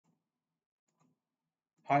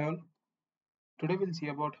Hi all, today we'll see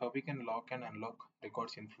about how we can lock and unlock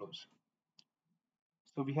records in flows.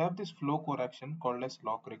 So we have this flow core action called as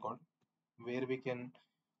lock record where we can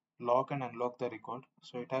lock and unlock the record.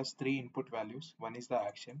 So it has three input values. One is the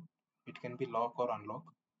action, it can be lock or unlock,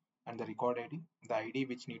 and the record ID, the ID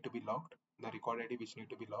which need to be locked, the record ID which need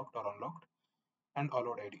to be locked or unlocked, and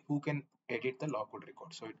allowed ID who can edit the locked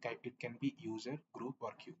record. So it can be user, group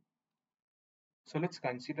or queue. So let's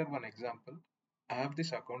consider one example. I have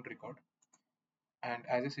this account record, and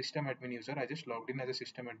as a system admin user, I just logged in as a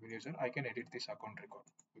system admin user. I can edit this account record.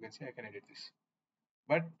 You can see I can edit this,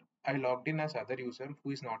 but I logged in as other user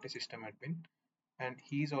who is not a system admin, and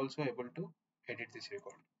he is also able to edit this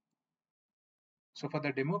record. So for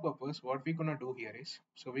the demo purpose, what we're gonna do here is,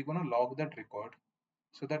 so we're gonna log that record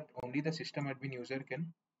so that only the system admin user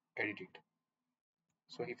can edit it.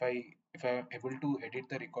 So if I'm able to edit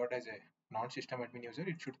the record as a non-system admin user,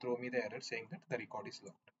 it should throw me the error saying that the record is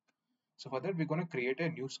locked. So for that, we're gonna create a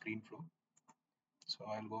new screen flow. So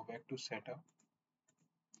I'll go back to setup,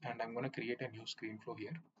 and I'm going to create a new screen flow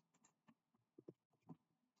here.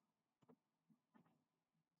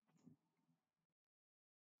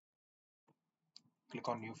 Click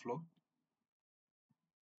on new flow,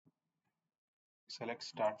 select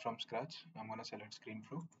start from scratch. I'm going to select screen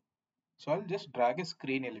flow. So I'll just drag a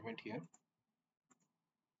screen element here.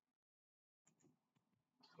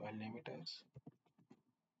 So I'll name it as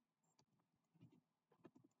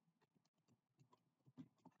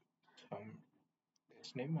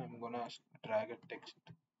text name. I'm going to drag a text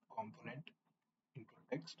component into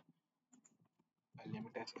text. I'll name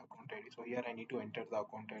it as account ID. So here I need to enter the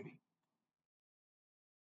account ID,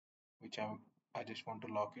 which I just want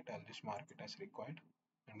to lock it. I'll just mark it as required,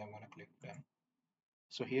 and I'm going to click done.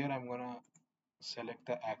 So here I'm going to select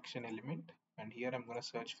the action element, and here I'm going to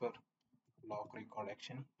search for lock record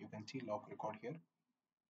action. You can see lock record here,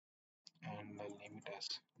 and I'll name it as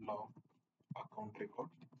log account record.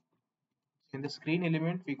 In the screen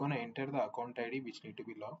element, we're going to enter the account ID which need to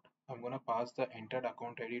be logged. I'm going to pass the entered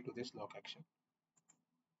account ID to this lock action.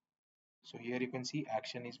 So here you can see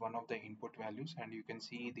action is one of the input values, and you can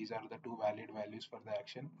see these are the two valid values for the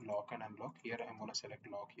action, lock and unlock. Here I'm going to select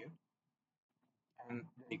lock here, and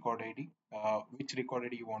record ID, which record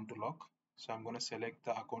ID you want to lock. So I'm going to select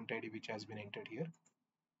the account ID which has been entered here,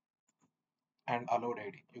 and allowed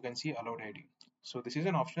ID. You can see allowed ID. So this is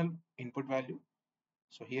an optional input value.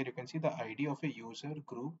 So here you can see the ID of a user,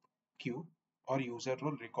 group, queue or user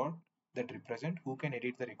role record that represent who can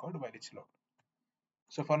edit the record while it's logged.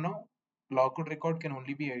 So for now, logged record can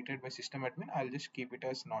only be edited by system admin. I'll just keep it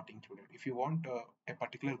as not included. If you want a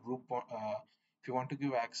particular group, if you want to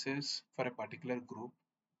give access for a particular group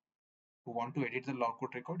who want to edit the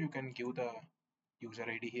logged record, you can give the user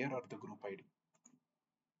ID here or the group ID.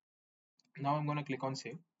 Now I'm going to click on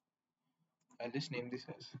save. I'll just name this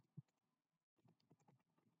as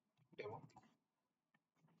demo.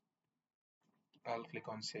 I'll click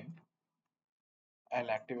on save. I'll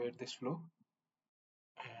activate this flow,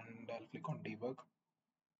 and I'll click on debug.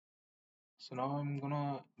 So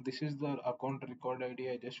now this is the account record ID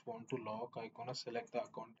I just want to lock. I'm gonna select the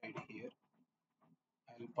account ID here.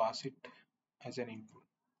 I'll pass it as an input.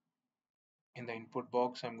 In the input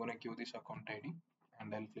box, I'm gonna give this account ID,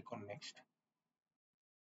 and I'll click on next.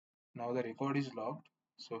 Now the record is logged.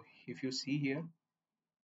 So if you see here,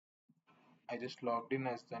 I just logged in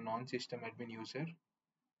as the non-system admin user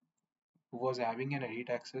who was having an edit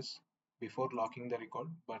access before locking the record.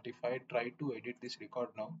 But if I try to edit this record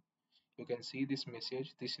now, you can see this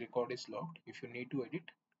message, this record is locked. If you need to edit,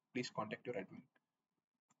 please contact your admin.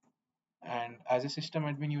 And as a system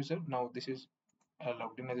admin user, now this is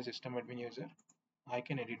logged in as a system admin user, I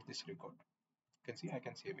can edit this record. You can see I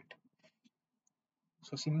can save it.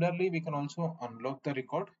 So similarly, we can also unlock the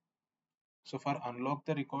record. So for unlock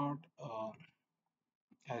the record,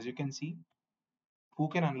 as you can see, who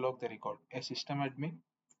can unlock the record? A system admin,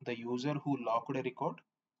 the user who locked a record,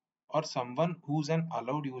 or someone who's an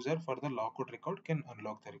allowed user for the locked record can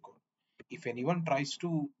unlock the record. If anyone tries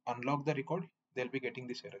to unlock the record, they'll be getting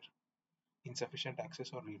this error, insufficient access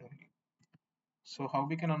or read only. So how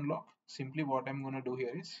we can unlock? Simply what I'm going to do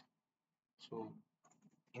here is, so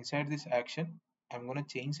inside this action, I'm going to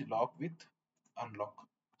change lock with unlock.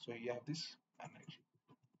 So you have this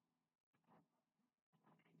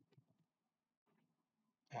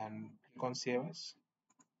and click on save as,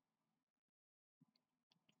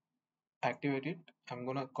 activate it. I'm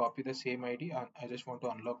going to copy the same ID. I just want to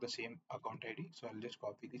unlock the same account ID. So I'll just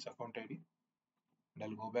copy this account ID, and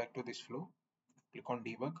I'll go back to this flow, click on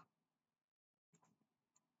debug,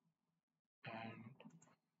 and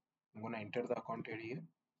I'm going to enter the account ID here,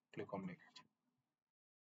 click on next.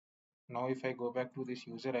 Now if I go back to this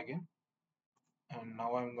user again, and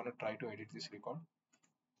now I'm going to try to edit this record.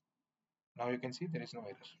 Now you can see there is no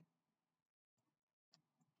error.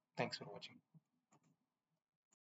 Thanks for watching.